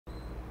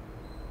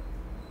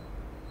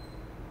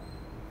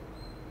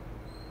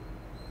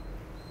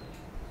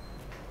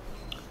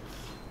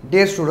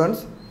Dear students,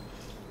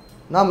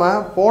 நாம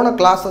போன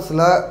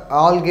கிளாसेसல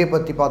algae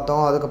பத்தி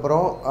பார்த்தோம்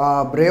அதுக்கப்புறம்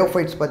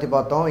bryophytes பத்தி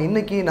பார்த்தோம்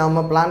இன்னைக்கு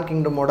நாம plant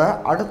kingdom ஓட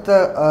அடுத்த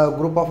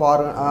group of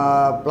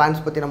plants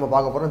பத்தி நம்ம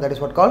பார்க்க போறோம் that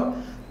is what called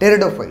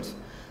Pteridophytes.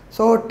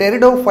 So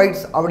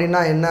Pteridophytes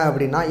அப்படினா என்ன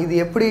அப்படினா இது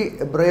எப்படி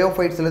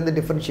Bryophytes ல இருந்து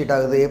differentiate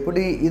ஆகுது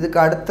எப்படி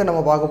இதுக்கு அடுத்து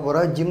நம்ம பார்க்க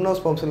போற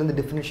Gymnosperms ல இருந்து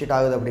differentiate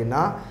ஆகுது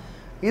அப்படினா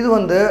இது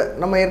வந்து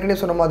நம்ம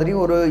ஏற்கனவே சொன்ன மாதிரி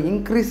ஒரு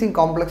increasing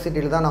complexity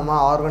ல தான்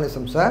நம்ம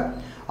organisms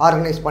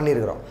ஆர்கனைஸ்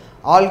பண்ணியிருக்கிறோம்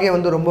algae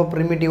வந்து ரொம்ப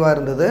primitive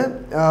இருந்தது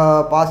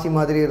பாசி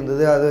மாதிரி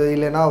இருந்தது அது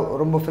இல்லனா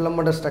ரொம்ப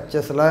filamentous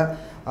structuresல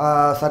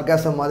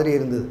sargassum மாதிரி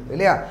இருந்தது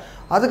இல்லையா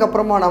அதுக்கு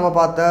அப்புறமா நாம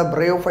பார்த்த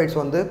bryophytes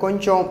வந்து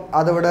கொஞ்சம்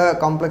அதவிட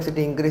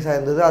complexity increase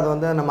ஆயிருந்தது அது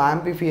வந்து நம்ம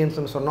amphibians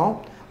னு சொன்னோம்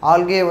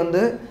algae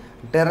வந்து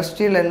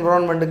terrestrial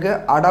environmentக்கு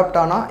அடாப்ட்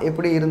ஆனா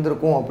எப்படி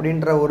இருந்திருக்கும்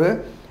அப்படிங்கற ஒரு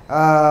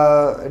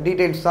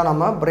டீடைல்ஸ் தான்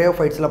நம்ம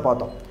bryophytesல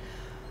பார்த்தோம்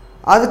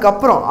அதுக்கு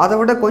அப்புறம்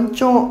அதவிட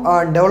கொஞ்சம்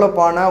டெவலப்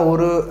ஆன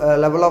ஒரு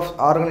லெவல் ஆஃப்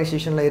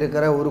ஆர்கனைசேஷன்ல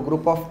இருக்கிற ஒரு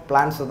group of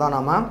plants தான்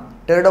நாம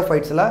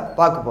Pteridophytesல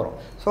பார்க்க போறோம்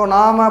சோ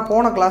நாம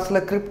போன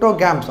கிளாஸ்ல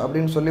cryptogams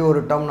அப்படினு சொல்லி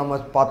ஒரு டேர்ம் நம்ம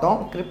பார்த்தோம்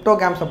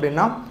cryptogams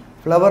அப்படினா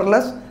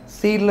flowerless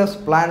seedless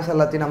plants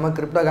எல்லாத்தையும் நம்ம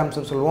cryptogams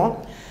னு சொல்லுவோம்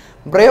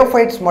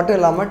bryophytes மட்டும்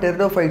இல்லாம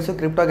Pteridophytes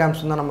cryptogams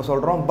னு தான் நம்ம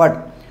சொல்றோம் பட்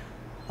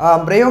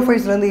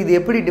Bryophytes ல இருந்து இது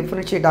எப்படி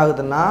டிஃபரன்ஷியேட்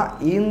ஆகுதுன்னா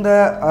இந்த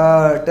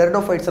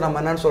Pteridophytes நம்ம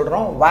என்னன்னு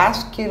சொல்றோம்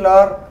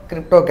vascular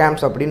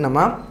cryptogams அப்படினு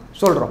நம்ம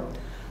சொல்றோம்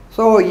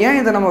சோ ஏன்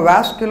இத நம்ம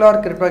vascular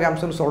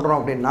cryptogams னு சொல்றோம்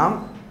அப்படினா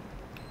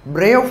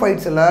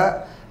Bryophytes ல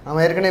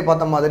நம்ம ஏற்கனவே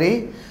பார்த்த மாதிரி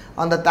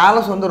அந்த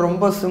thallus வந்து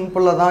ரொம்ப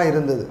சிம்பிளா தான்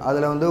இருந்தது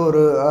அதுல வந்து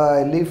ஒரு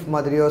லீஃப்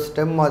மாதிரியோ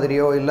ஸ்டெம்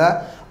மாதிரியோ இல்ல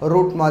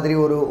ரூட் மாதிரி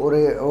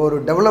ஒரு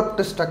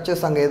டெவலப்ட்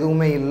ஸ்ட்ரக்சர்ஸ் அங்க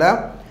எதுவுமே இல்ல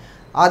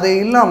அது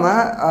இல்லாம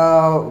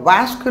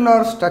vascular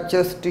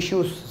structures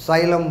tissues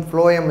xylem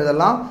phloem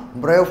இதெல்லாம்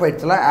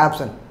Bryophytes ல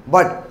absent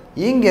பட்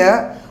இங்க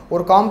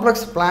ஒரு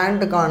காம்ப்ளெக்ஸ்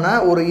பிளான்ட்கான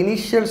ஒரு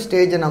இனிஷியல்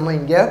ஸ்டேஜ் நம்ம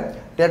இங்க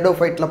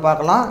Pteridophyte ல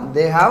பார்க்கலாம்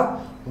they have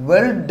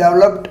well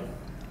developed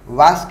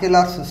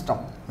vascular system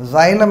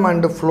xylem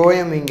and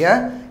phloem இங்க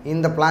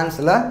இந்த plants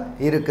ல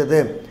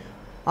இருக்குது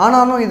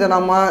ஆனாலும் இத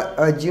நம்ம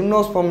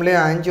Gymnosperm ல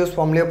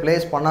Angiosperm ல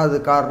பிளேஸ் பண்ணாதது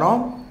காரணம்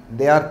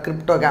they are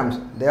cryptogams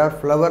they are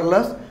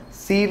flowerless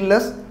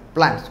seedless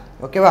plants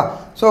okay va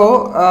so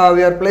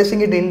we are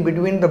placing it in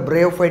between the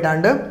Bryophyte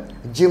and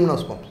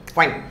Gymnosperms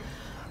fine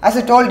as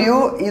I told you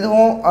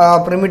இதுவும்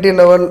primitive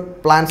level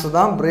plants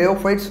தான்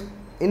Bryophytes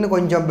இன்னும்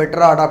கொஞ்சம்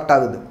better adapt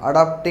ஆகுது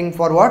adapting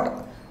for what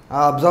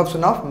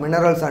absorption of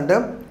minerals and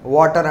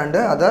water and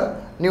other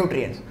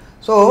nutrients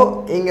so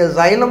இங்க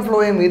xylem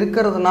phloem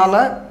இருக்குறதுனால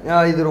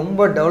இது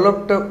ரொம்ப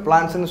developed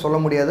plants னு சொல்ல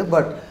முடியாது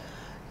but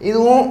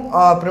இதுவும்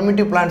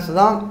primitive plants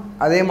தான்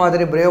அதே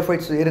மாதிரி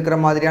Bryophytes இருக்கிற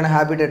மாதிரியான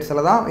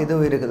habitats-ல தான்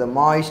இதுவும் இருக்குது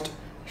moist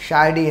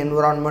shady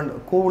environment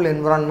cool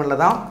environment-ல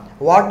தான்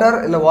water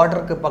இல்ல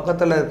waterக்கு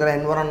பக்கத்துல இருக்கிற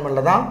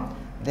environment-ல தான்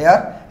they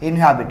are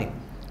inhabiting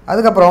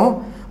அதுக்கு அப்புறம்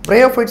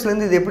Bryophytes-ல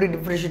இருந்து இது எப்படி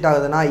differentiate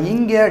ஆகுதுனா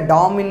இங்க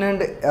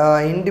dominant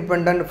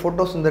independent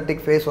photosynthetic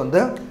phase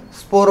வந்து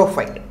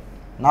sporophyte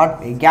not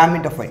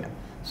gametophyte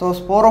so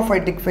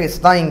sporophytic phase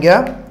தான் இங்க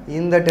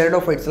இந்த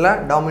Pteridophytes-ல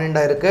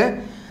dominant-ஆ இருக்கு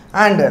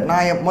and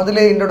நான்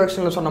முதல்ல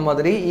introduction-ல சொன்ன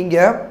மாதிரி இங்க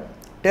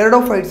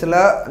Pteridophytes ல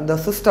the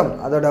system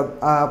அதோட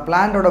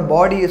plant ஓட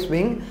body is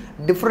being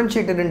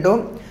differentiated into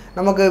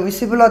நமக்கு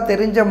visible-ஆ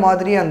தெரிஞ்ச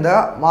மாதிரி அந்த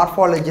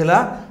morphology-ல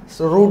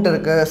root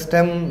இருக்கு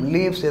stem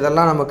leaves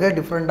இதெல்லாம் நமக்கு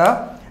different-ஆ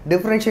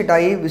differentiate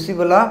ஆகி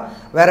visible-ஆ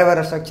வேற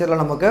structure-ல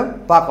நமக்கு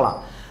பார்க்கலாம்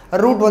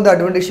root வந்து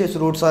adventitious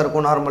roots-ஆ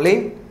இருக்கும் normally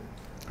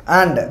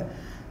and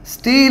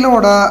steel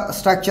ஓட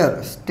structure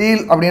steel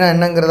அப்படினா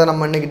என்னங்கறத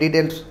நம்ம இன்னைக்கு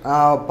டீடைல்ஸ்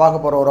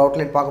பார்க்க போறோம் ஒரு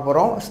அவுட்லைன் பார்க்க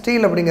போறோம்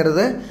steel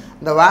அப்படிங்கிறது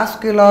the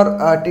vascular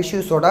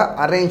tissues ஓட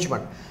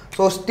arrangement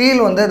so steel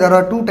வந்து there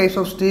are two types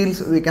of steels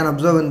we can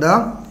observe in the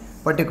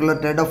particular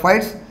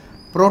Pteridophytes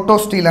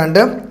protosteel and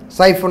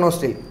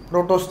siphonosteel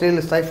protosteel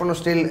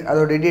siphonosteel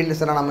அதோட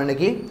டீடைல்ஸ் எல்லாம் நம்ம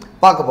இன்னைக்கு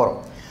பார்க்க போறோம்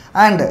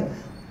and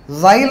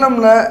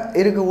xylem-ல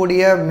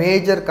இருக்கக்கூடிய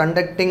major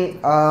conducting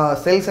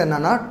cells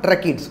என்னன்னா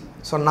tracheids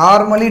so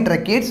normally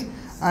tracheids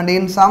and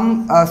in some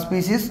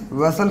species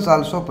vessels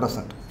also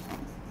present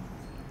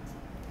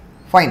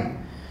fine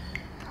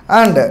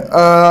and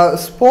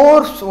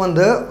spores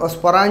வந்து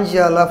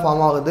sporangia-ல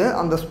form ஆகுது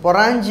அந்த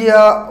sporangia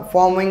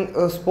forming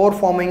spore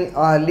forming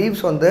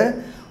leaves வந்து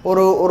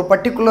ஒரு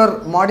particular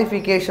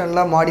modification-ல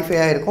modify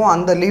ஆயிருக்கும்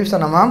அந்த leaves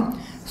நம்ம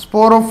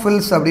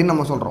sporophylls அப்படி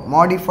நம்ம சொல்றோம்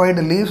modified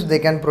leaves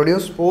they can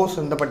produce spores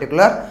in the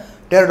particular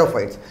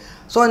Pteridophytes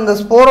so இந்த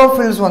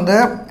sporophylls வந்து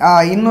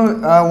இன்னும்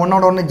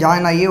ஒண்ணோட ஒண்ணு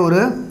ஜாயின் ஆகி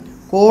ஒரு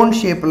cone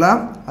shape-ல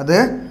அது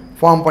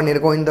ஃபார்ம்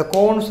பண்ணிருக்கும் இந்த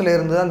cones-ல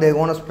இருந்து தான் they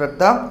going to spread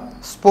the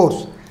spores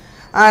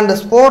and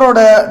spore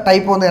ஓட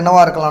டைப் வந்து என்னவா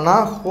இருக்கலாம்னா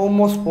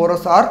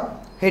homosporous or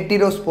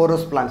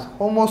heterosporous plants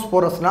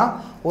homosporousனா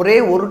ஒரே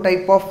ஒரு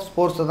டைப் ஆஃப்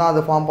ஸ்போர்ஸ் தான்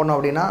அது ஃபார்ம் பண்ணும்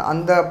அப்படினா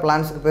அந்த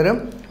plants-க்கு பேரு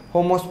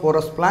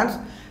homosporous plants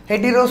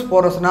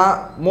heterosporousனா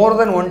more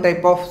than one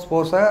type of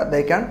spores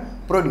they can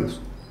produce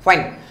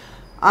fine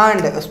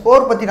and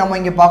spore பத்தி நம்ம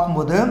இங்க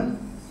பாக்கும்போது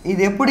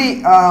இது எப்படி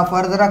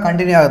ஃபர்தராக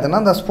கண்டினியூ ஆகுதுன்னா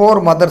இந்த ஸ்போர்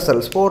மதர்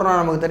செல் ஸ்போர்னால்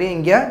நமக்கு தெரியும்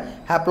இங்கே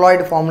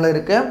ஹேப்ளாய்டு ஃபார்மில்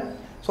இருக்குது.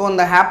 ஸோ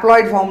இந்த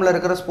ஹேப்ளாய்டு ஃபார்மில்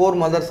இருக்கிற spore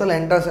mother sell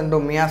enters into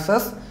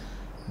meiosis.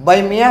 By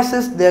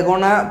meiosis they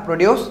gonna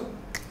produce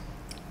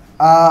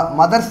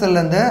mother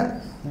செல்லேருந்து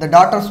இந்த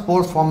டாட்டர்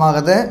ஸ்போர்ஸ் ஃபார்ம்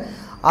ஆகுது.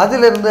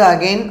 அதிலிருந்து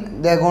அகெயின்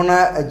தே கோனா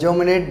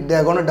ஜெர்மினேட், தே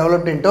கோனா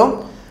டெவலப்ட் இன்டு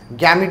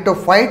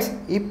கேமிட்டோஃபைட்ஸ்.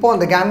 இப்போ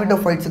அந்த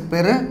கேமிட்டோஃபைட்ஸுக்கு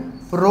பேர்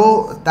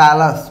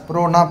ப்ரோதாலஸ்.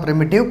 ப்ரோனா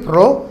ப்ரிமிட்டிவ்,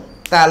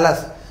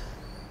 ப்ரோதாலஸ்.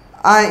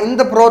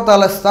 இந்த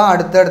ப்ரோதாலஸ் தான்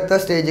அடுத்தடுத்த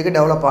ஸ்டேஜுக்கு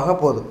டெவலப் ஆக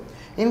போகுது.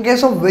 In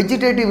case of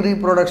vegetative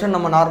reproduction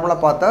நம்ம நார்மலாக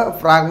பார்த்தா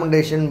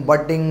ஃப்ராக்மெண்டேஷன்,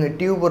 பட்டிங்,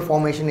 டியூபர்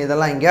ஃபார்மேஷன்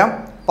இதெல்லாம் இங்கே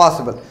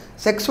possible.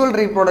 Sexual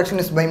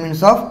reproduction is by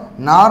means of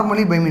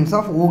normally by means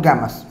of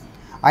ஊகேமஸ்.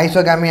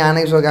 Isogamy,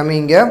 அனைசோகேமி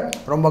இங்கே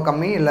ரொம்ப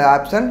கம்மி இல்லை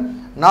absent.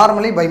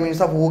 Normally by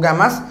means of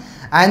ஊகேமஸ்.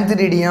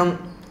 ஆந்திரிடியம்,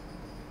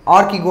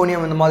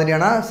 archegonium இந்த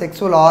மாதிரியான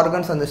செக்ஸுவல்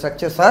ஆர்கன்ஸ் அந்த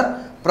ஸ்ட்ரக்சர்ஸ் ஆர்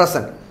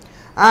ப்ரெசன்ட்.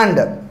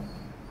 அண்ட்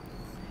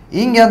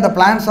இங்கே the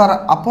plants are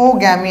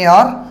apogamy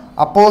or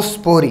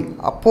apospory.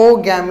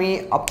 Apogamy,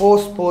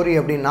 apospory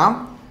அப்படின்னா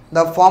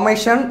the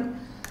formation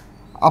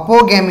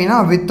apogamy-னா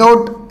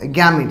without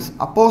gametes,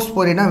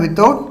 apospory-னா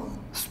without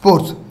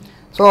spores.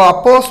 So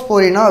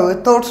apospory-னா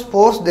without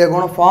spores they are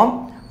going to form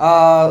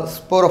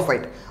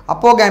sporophyte.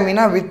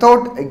 Apogamy-னா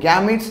without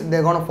gametes they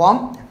are going to form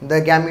the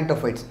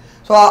gametophytes.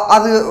 So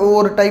அது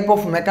ஒரு type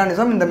of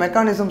mechanism. இந்த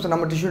mechanisms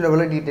நம்ம tissue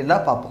லெவலில்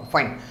டீட்டெயிலாக பார்ப்போம்.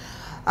 Fine.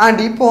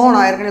 And இப்போது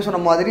நான் ஏற்கனவே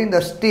சொன்ன மாதிரி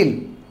இந்த ஸ்டீல்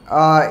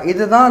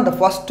இதுதான் இந்த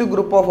ஃபஸ்ட்டு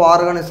குரூப் ஆஃப்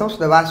ஆர்கானிசம்ஸ்,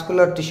 இந்த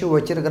வாஸ்குலர் டிஷ்யூ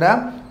வச்சுருக்கிற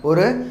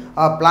ஒரு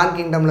பிளான்ட்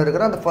கிங்டமில்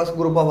இருக்கிற அந்த first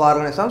group of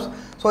organisms.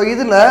 So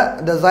இதில்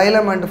இந்த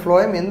ஜைலம் அண்ட்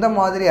ஃப்ளோயம் எந்த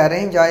மாதிரி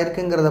அரேஞ்ச்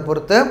ஆகிருக்குங்கிறத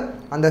பொறுத்து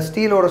அந்த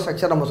ஸ்டீலோட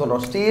ஸ்ட்ரக்சர் நம்ம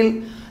சொல்கிறோம். ஸ்டீல்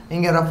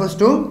இங்கே ரெஃபர்ஸ்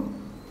டு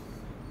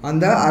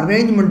அந்த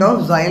arrangement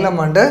of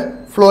xylem and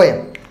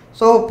phloem.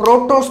 So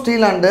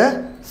protostele and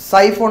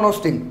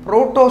சைஃபோனோஸ்டீல்.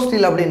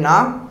 Protostele அப்படின்னா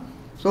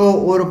ஸோ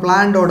ஒரு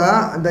பிளான்டோட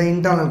இந்த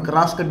இன்டர்னல்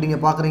கிராஸ் கட்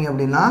நீங்கள் பார்க்குறீங்க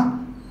அப்படின்னா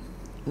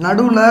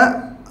நடுவில்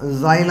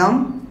xylem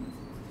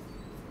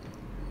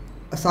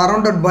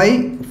surrounded by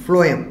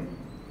phloem.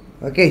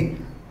 Okay,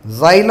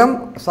 xylem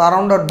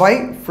surrounded by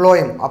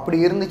phloem அப்படி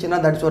இருந்துச்சுன்னா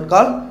that's what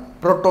called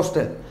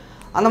protostele.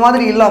 அந்த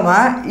மாதிரி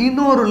இல்லாமல்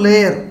இன்னொரு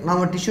லேயர்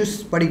நம்ம டிஷ்யூஸ்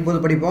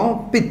படிப்போம்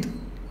பித்.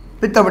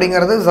 பித்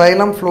அப்படிங்கிறது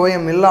xylem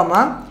phloem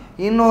இல்லாமல்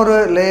இன்னொரு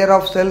layer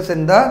of cells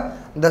in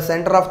the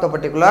center of the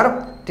particular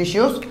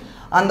tissues.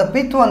 அந்த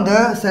பித் வந்து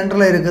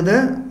சென்டரில் இருக்குது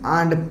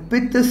and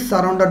pith is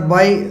surrounded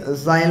by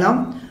xylem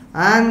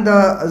and the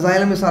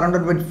xylem is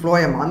surrounded with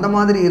phloem. அந்த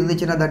மாதிரி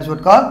இருந்துச்சுன்னா that is what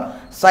called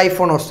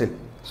siphonostyl.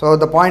 So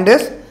the point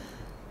is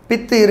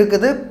பித்து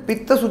இருக்குது,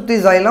 பித்தை சுற்றி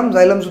xylem,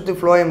 xylem சுற்றி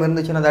phloem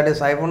இருந்துச்சுன்னா that is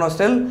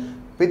siphonostyl.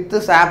 பித்து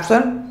is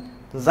absent,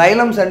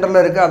 xylem சென்டரில்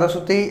இருக்குது, அதை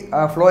சுற்றி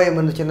phloem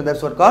இருந்துச்சுன்னா that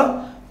is what called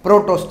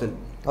protostyl.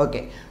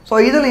 Okay, so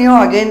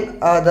இதுலையும் again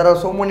there are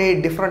so many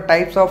different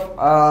types of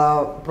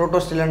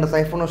protostyl and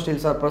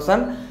siphonostyls are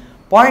present.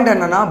 Point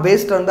என்னன்னா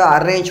based on the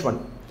arrangement,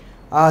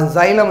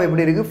 xylem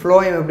எப்படி இருக்குது,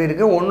 phloem எப்படி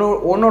இருக்குது,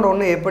 ஒன்னோட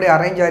ஒன்று எப்படி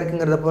அரேஞ்ச்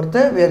ஆகிருக்குங்கிறத பொறுத்து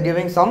we are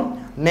giving some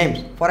names.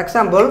 For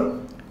example,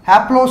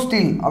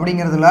 haplosteel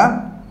அப்படிங்கிறதுல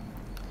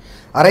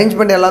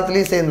அரேஞ்ச்மெண்ட்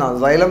எல்லாத்துலேயும் சேம் தான்.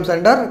 xylem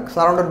center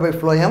surrounded by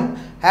phloem.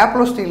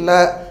 haplosteel-ல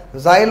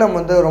xylem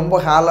வந்து ரொம்ப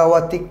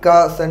ஹாலோவாக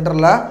திக்காக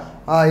சென்டரில்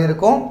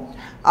இருக்கும்,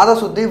 அதை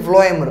சுற்றி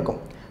phloem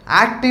இருக்கும்.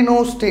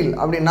 actinosteel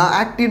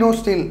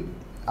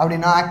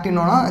அப்படின்னா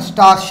ஆக்டினோனா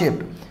ஸ்டார்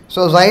ஷேப்.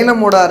 ஸோ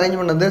xylem-ஓட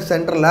அரேஞ்ச்மெண்ட் வந்து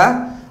சென்டரில்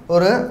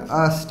ஒரு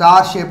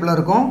ஸ்டார் ஷேப்பில்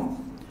இருக்கும்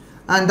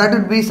and that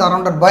would be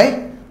surrounded by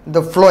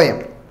the phloem.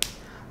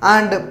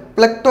 and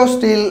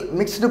plectosteel,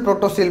 mixed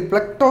protosteel.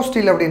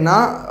 plectosteel அப்படின்னா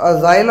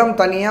xylem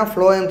தனியாக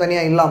phloem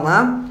தனியாக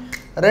இல்லாமல்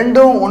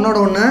ரெண்டும் ஒன்றோட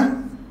ஒன்று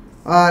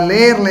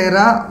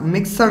லேயராக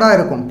மிக்சடாக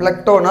இருக்கும்.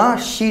 பிளெக்டோனா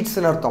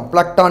ஷீட்ஸ்னு அர்த்தம்,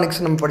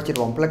 பிளக்டானிக்ஸ் நம்ம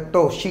படிச்சிருப்போம்,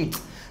 பிளெக்டோ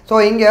ஷீட்ஸ். ஸோ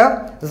இங்கே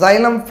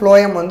xylem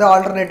phloem வந்து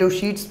ஆல்டர்னேட்டிவ்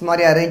ஷீட்ஸ்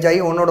மாதிரி அரேஞ்ச்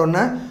ஆகி ஒன்றோட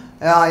ஒன்று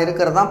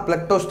இருக்கிறது தான்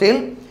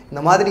பிளெக்டோஸ்டீல்.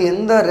 இந்த மாதிரி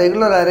எந்த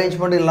ரெகுலர்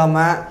அரேஞ்ச்மெண்ட்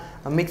இல்லாமல்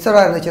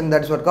மிக்சடாக இருந்துச்சுன்னு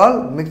that's what call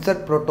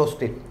mixed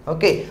protostele.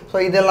 Okay, so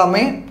இது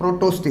எல்லாமே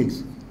புரோட்டோஸ்டீல்ஸ்.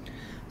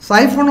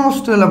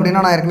 சைஃபோனோஸ்டீல்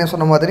அப்படின்னா நான் ஏற்கனவே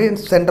சொன்ன மாதிரி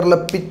சென்டரில்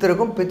பித்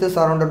இருக்கும், பித் is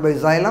surrounded by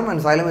xylem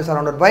and xylem is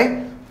surrounded by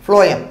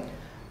phloem.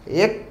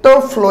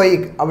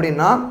 எக்டோஃப்ளோயிக்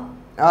அப்படின்னா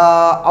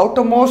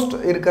அவுட்டமோஸ்ட்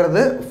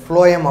இருக்கிறது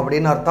phloem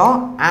அப்படின்னு அர்த்தம்.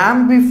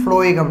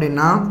 ஆம்பிஃப்ளோயிக்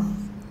அப்படின்னா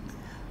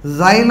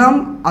xylem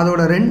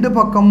அதோட ரெண்டு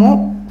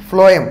பக்கமும்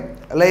phloem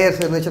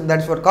லேயர்ஸ் இருந்துச்சு,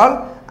 that's what call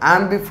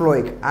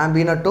ஆம்பிஃப்ளோயிக்.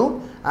 ஆம்பினா to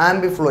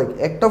ஆம்பிஃப்ளோயிக்.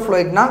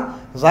 எக்டோஃப்ளோயிக்னா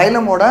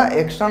xylem-ஓட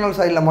external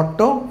சைடில்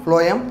மட்டும்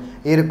phloem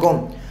இருக்கும்.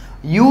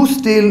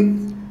 யூஸ்டீல்,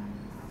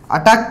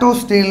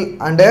 அட்டாக்டோஸ்டீல்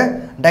அண்டு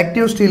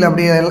டக்டியோஸ்டீல்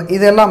அப்படி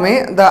இது எல்லாமே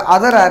the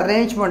other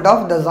arrangement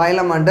of the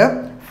xylem and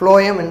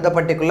phloem in the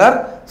particular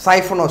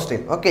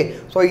siphonostyl. Okay,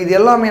 so இது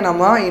எல்லாமே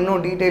நம்ம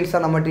இன்னும்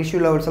டீட்டெயில்ஸாக நம்ம டிஷ்யூ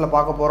லெவல்ஸில்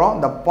பார்க்க போகிறோம்.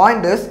 த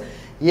பாயிண்ட் இஸ்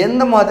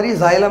எந்த மாதிரி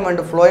xylem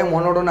அண்ட் phloem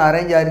ஒன்னோட ஒன்று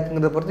அரேஞ்ச்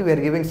ஆகிருக்குங்கிறத பொறுத்து we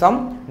are giving some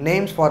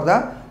names for the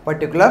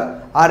particular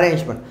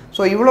arrangement.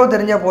 So இவ்வளோ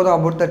தெரிஞ்சால் போதும்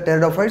about the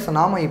pteridophytes.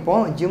 நாம் இப்போ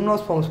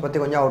Gymnosperms பற்றி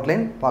கொஞ்சம்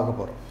அவுட்லைன் பார்க்க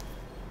போகிறோம்.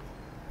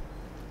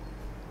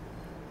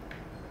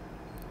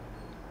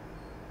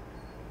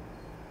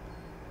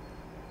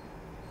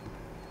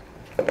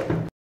 you.